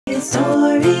It's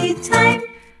story time.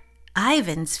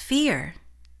 Ivan's Fear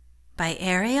by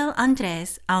Ariel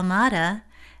Andres Almada,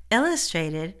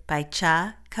 illustrated by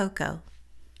Cha Coco.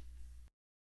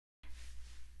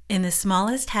 In the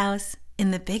smallest house,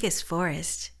 in the biggest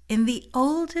forest, in the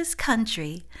oldest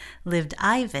country, lived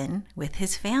Ivan with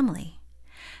his family.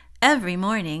 Every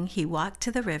morning he walked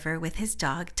to the river with his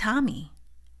dog Tommy.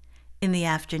 In the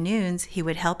afternoons he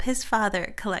would help his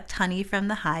father collect honey from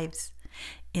the hives.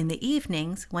 In the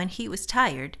evenings, when he was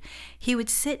tired, he would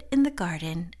sit in the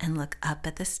garden and look up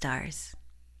at the stars.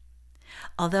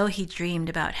 Although he dreamed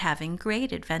about having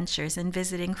great adventures and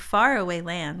visiting faraway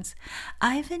lands,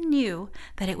 Ivan knew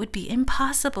that it would be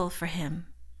impossible for him.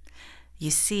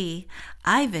 You see,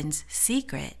 Ivan's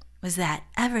secret was that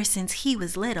ever since he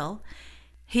was little,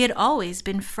 he had always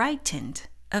been frightened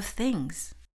of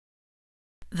things.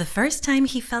 The first time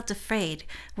he felt afraid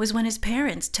was when his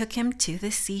parents took him to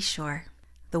the seashore.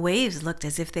 The waves looked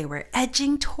as if they were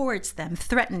edging towards them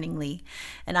threateningly,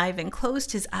 and Ivan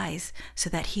closed his eyes so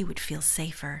that he would feel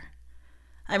safer.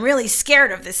 "I'm really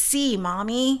scared of the sea,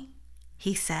 Mommy,"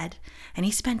 he said, and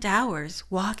he spent hours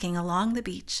walking along the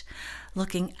beach,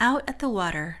 looking out at the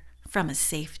water from a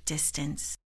safe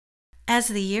distance. As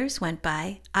the years went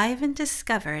by, Ivan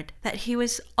discovered that he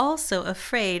was also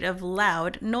afraid of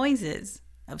loud noises,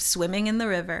 of swimming in the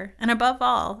river, and above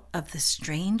all, of the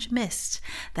strange mist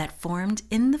that formed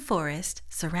in the forest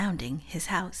surrounding his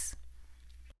house.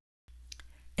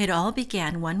 It all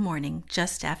began one morning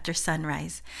just after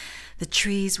sunrise. The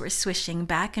trees were swishing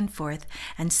back and forth,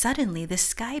 and suddenly the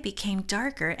sky became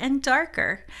darker and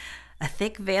darker. A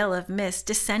thick veil of mist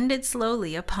descended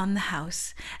slowly upon the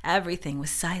house. Everything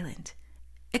was silent,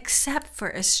 except for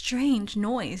a strange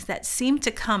noise that seemed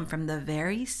to come from the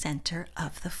very center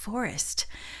of the forest.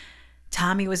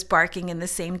 Tommy was barking in the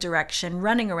same direction,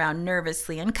 running around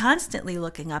nervously and constantly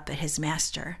looking up at his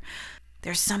master.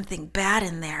 "There's something bad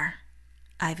in there,"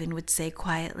 Ivan would say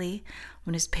quietly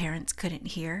when his parents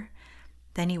couldn't hear.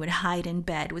 Then he would hide in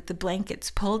bed with the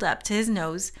blankets pulled up to his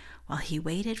nose while he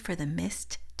waited for the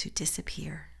mist to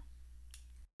disappear.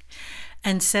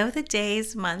 And so the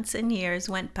days, months, and years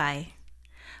went by.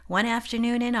 One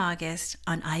afternoon in August,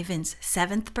 on Ivan's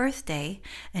 7th birthday,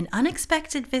 an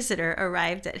unexpected visitor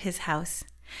arrived at his house.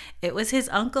 It was his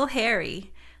Uncle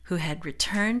Harry, who had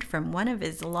returned from one of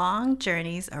his long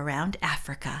journeys around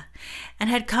Africa and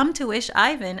had come to wish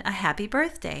Ivan a happy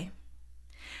birthday.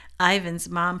 Ivan's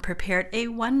mom prepared a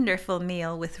wonderful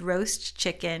meal with roast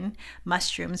chicken,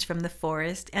 mushrooms from the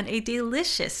forest, and a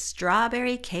delicious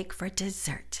strawberry cake for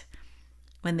dessert.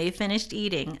 When they finished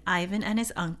eating, Ivan and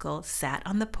his uncle sat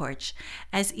on the porch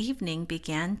as evening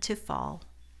began to fall.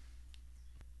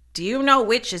 "Do you know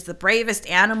which is the bravest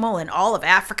animal in all of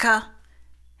Africa?"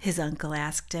 his uncle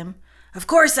asked him. "Of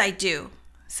course I do,"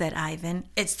 said Ivan.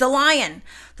 "It's the lion.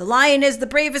 The lion is the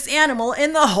bravest animal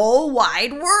in the whole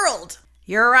wide world."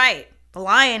 "You're right. The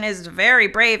lion is a very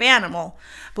brave animal,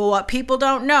 but what people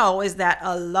don't know is that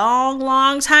a long,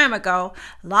 long time ago,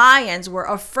 lions were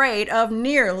afraid of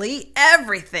nearly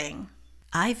everything."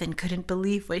 Ivan couldn't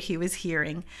believe what he was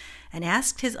hearing and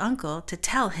asked his uncle to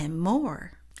tell him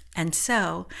more. And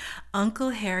so Uncle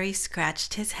Harry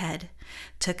scratched his head,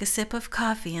 took a sip of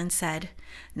coffee, and said,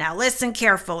 "Now listen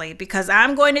carefully, because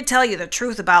I'm going to tell you the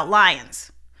truth about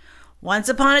lions. Once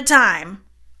upon a time,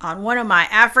 on one of my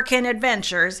African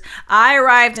adventures, I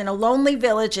arrived in a lonely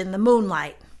village in the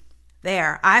moonlight.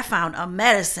 There, I found a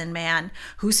medicine man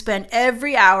who spent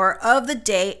every hour of the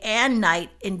day and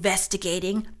night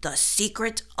investigating the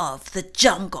secret of the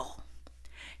jungle.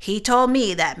 He told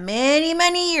me that many,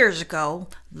 many years ago,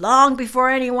 long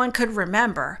before anyone could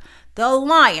remember, the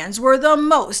lions were the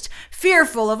most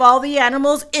fearful of all the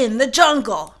animals in the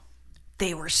jungle.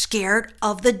 They were scared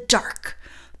of the dark,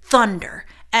 thunder,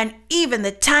 and even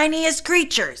the tiniest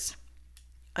creatures.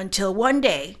 Until one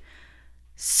day,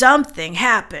 something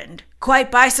happened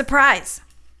quite by surprise.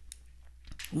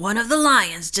 One of the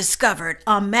lions discovered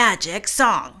a magic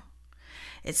song.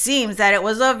 It seems that it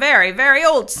was a very, very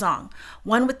old song,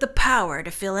 one with the power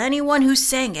to fill anyone who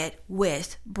sang it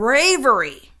with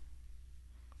bravery.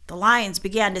 The lions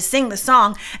began to sing the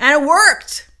song, and it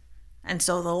worked. And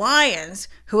so the lions,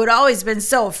 who had always been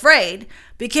so afraid,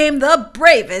 became the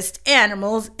bravest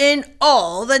animals in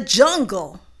all the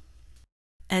jungle."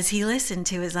 As he listened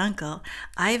to his uncle,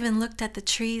 Ivan looked at the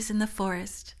trees in the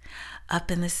forest. Up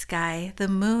in the sky, the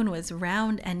moon was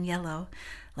round and yellow,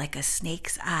 like a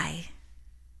snake's eye.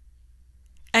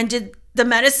 "And did the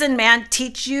medicine man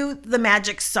teach you the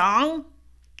magic song?"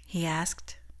 he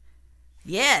asked.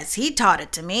 "Yes, he taught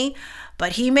it to me,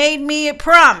 but he made me a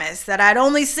promise that I'd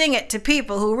only sing it to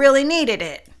people who really needed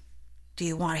it. Do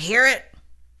you want to hear it?"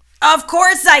 Of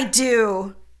course I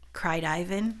do, cried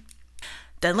Ivan.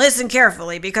 Then listen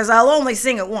carefully, because I'll only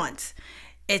sing it once.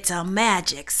 It's a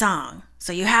magic song,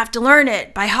 so you have to learn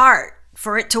it by heart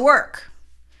for it to work.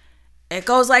 It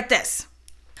goes like this.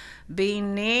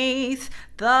 Beneath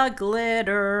the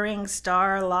glittering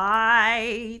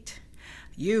starlight,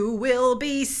 you will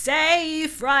be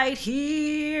safe right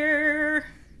here.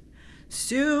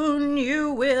 Soon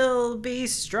you will be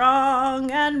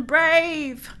strong and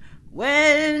brave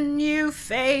when you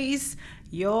face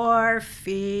your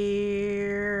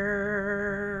fear.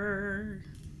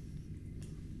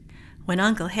 When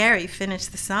Uncle Harry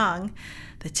finished the song,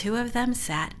 the two of them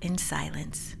sat in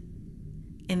silence.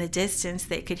 In the distance,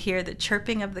 they could hear the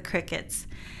chirping of the crickets,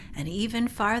 and even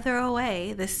farther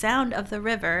away, the sound of the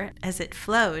river as it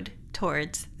flowed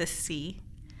towards the sea.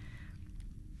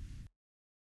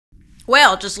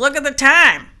 Well, just look at the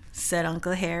time, said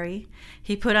Uncle Harry.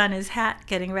 He put on his hat,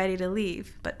 getting ready to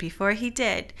leave, but before he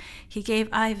did, he gave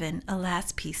Ivan a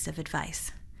last piece of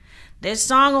advice. This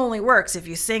song only works if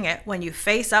you sing it when you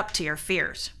face up to your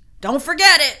fears. Don't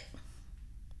forget it!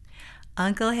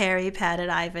 Uncle Harry patted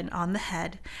Ivan on the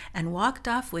head and walked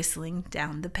off whistling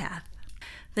down the path.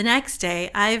 The next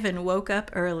day, Ivan woke up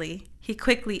early. He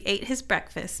quickly ate his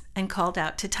breakfast and called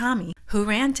out to Tommy, who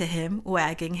ran to him,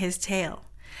 wagging his tail.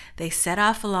 They set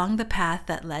off along the path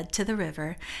that led to the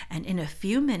river, and in a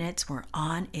few minutes were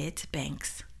on its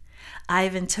banks.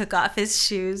 Ivan took off his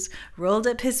shoes, rolled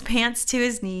up his pants to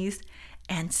his knees,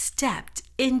 and stepped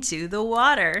into the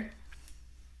water.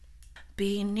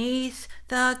 Beneath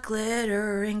the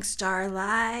glittering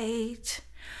starlight,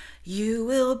 you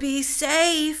will be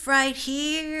safe right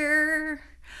here.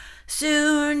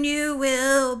 Soon you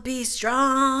will be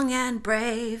strong and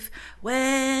brave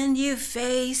when you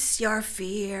face your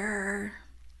fear.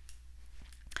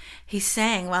 He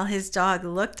sang while his dog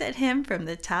looked at him from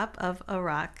the top of a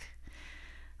rock.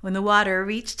 When the water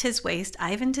reached his waist,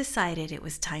 Ivan decided it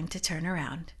was time to turn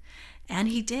around, and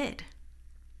he did.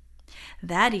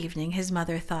 That evening, his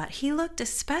mother thought he looked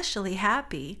especially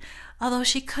happy, although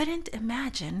she couldn't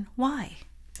imagine why.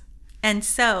 And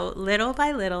so, little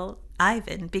by little,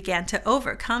 Ivan began to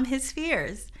overcome his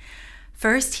fears.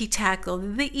 First, he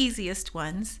tackled the easiest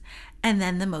ones, and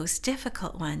then the most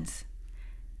difficult ones.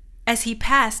 As he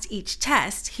passed each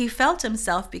test, he felt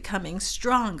himself becoming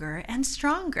stronger and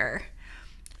stronger.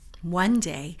 One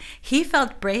day, he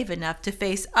felt brave enough to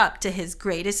face up to his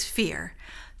greatest fear,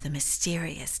 the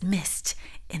mysterious mist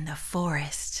in the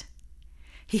forest.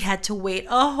 He had to wait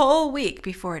a whole week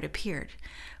before it appeared.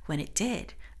 When it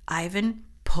did, Ivan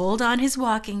pulled on his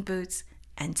walking boots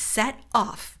and set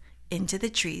off into the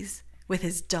trees with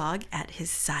his dog at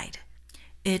his side.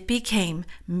 It became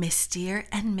mistier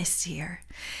and mistier.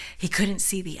 He couldn't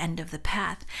see the end of the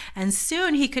path, and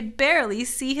soon he could barely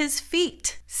see his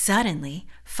feet. Suddenly,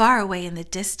 far away in the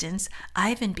distance,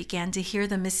 Ivan began to hear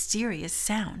the mysterious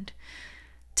sound.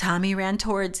 Tommy ran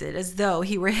towards it as though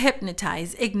he were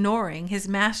hypnotized, ignoring his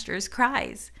master's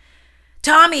cries.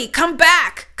 Tommy, come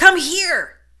back! Come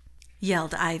here!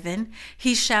 Yelled Ivan.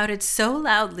 He shouted so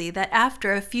loudly that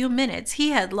after a few minutes he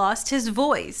had lost his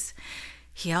voice.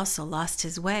 He also lost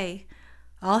his way.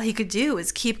 All he could do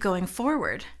was keep going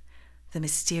forward. The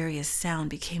mysterious sound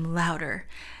became louder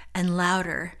and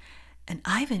louder, and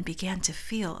Ivan began to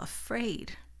feel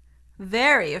afraid,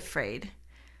 very afraid.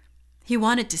 He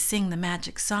wanted to sing the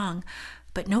magic song,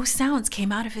 but no sounds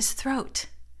came out of his throat.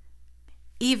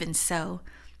 Even so,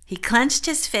 he clenched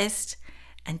his fist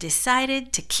and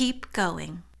decided to keep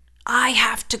going. I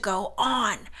have to go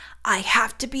on. I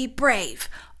have to be brave,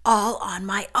 all on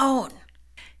my own,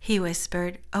 he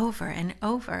whispered over and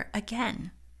over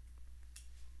again.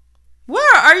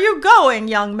 Where are you going,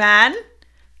 young man?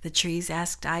 The trees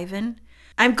asked Ivan.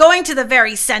 I'm going to the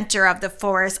very center of the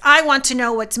forest. I want to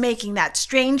know what's making that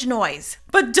strange noise.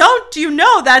 But don't you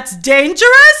know that's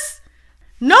dangerous?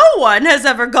 No one has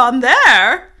ever gone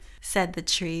there, said the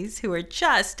trees, who were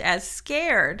just as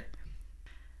scared.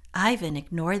 Ivan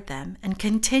ignored them and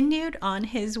continued on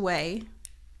his way.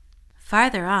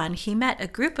 Farther on, he met a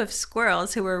group of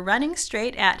squirrels who were running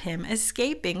straight at him,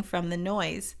 escaping from the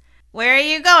noise. Where are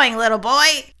you going, little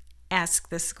boy? asked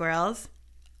the squirrels.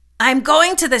 I'm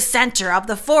going to the center of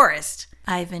the forest,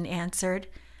 Ivan answered.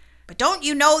 But don't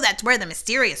you know that's where the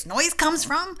mysterious noise comes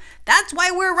from? That's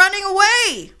why we're running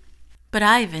away. But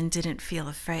Ivan didn't feel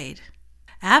afraid.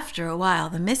 After a while,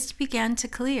 the mist began to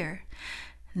clear.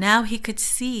 Now he could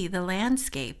see the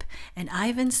landscape, and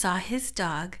Ivan saw his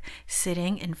dog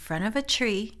sitting in front of a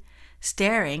tree,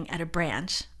 staring at a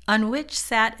branch on which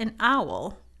sat an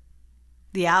owl.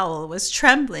 The owl was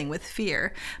trembling with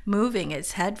fear, moving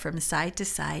its head from side to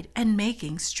side and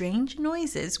making strange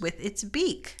noises with its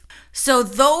beak. "So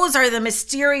those are the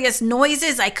mysterious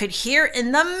noises I could hear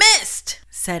in the mist,"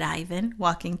 said Ivan,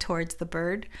 walking towards the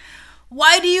bird.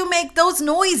 "Why do you make those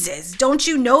noises? Don't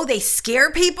you know they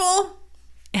scare people?"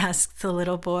 asked the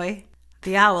little boy.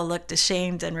 The owl looked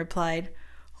ashamed and replied,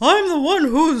 "I'm the one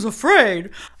who's afraid.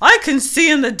 I can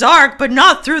see in the dark, but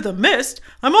not through the mist.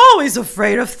 I'm always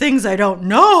afraid of things I don't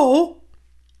know."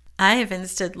 Ivan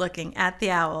stood looking at the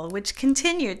owl, which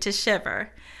continued to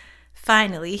shiver.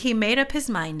 Finally, he made up his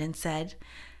mind and said,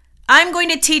 "I'm going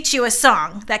to teach you a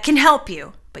song that can help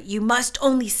you, but you must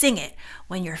only sing it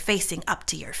when you're facing up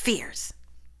to your fears."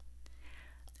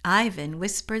 Ivan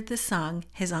whispered the song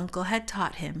his uncle had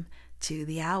taught him to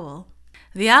the owl.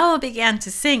 The owl began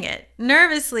to sing it,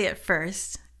 nervously at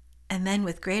first, and then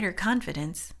with greater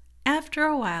confidence. After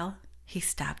a while, he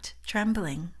stopped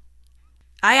trembling.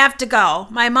 "I have to go.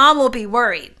 My mom will be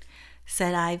worried,"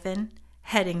 said Ivan,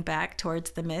 heading back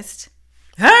towards the mist.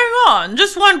 "Hang on,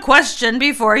 just one question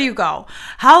before you go.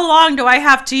 How long do I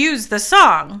have to use the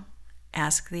song?"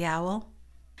 asked the owl.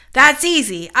 "That's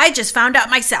easy. I just found out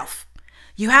myself.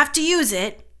 You have to use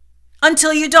it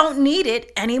until you don't need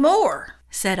it anymore,"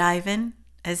 said Ivan,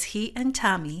 as he and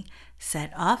Tommy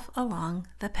set off along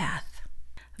the path.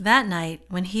 That night,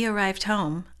 when he arrived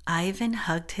home, Ivan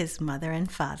hugged his mother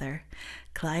and father,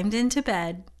 climbed into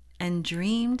bed, and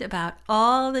dreamed about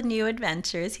all the new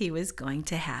adventures he was going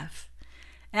to have.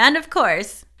 And of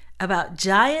course, about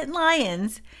giant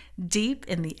lions deep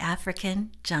in the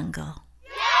African jungle.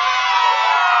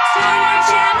 Start our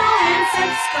channel and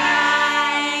subscribe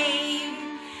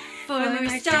for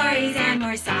more stories and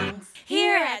more songs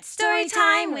here at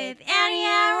Storytime with Annie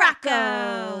and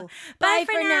Rocco. Bye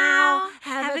for now.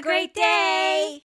 Have a great day.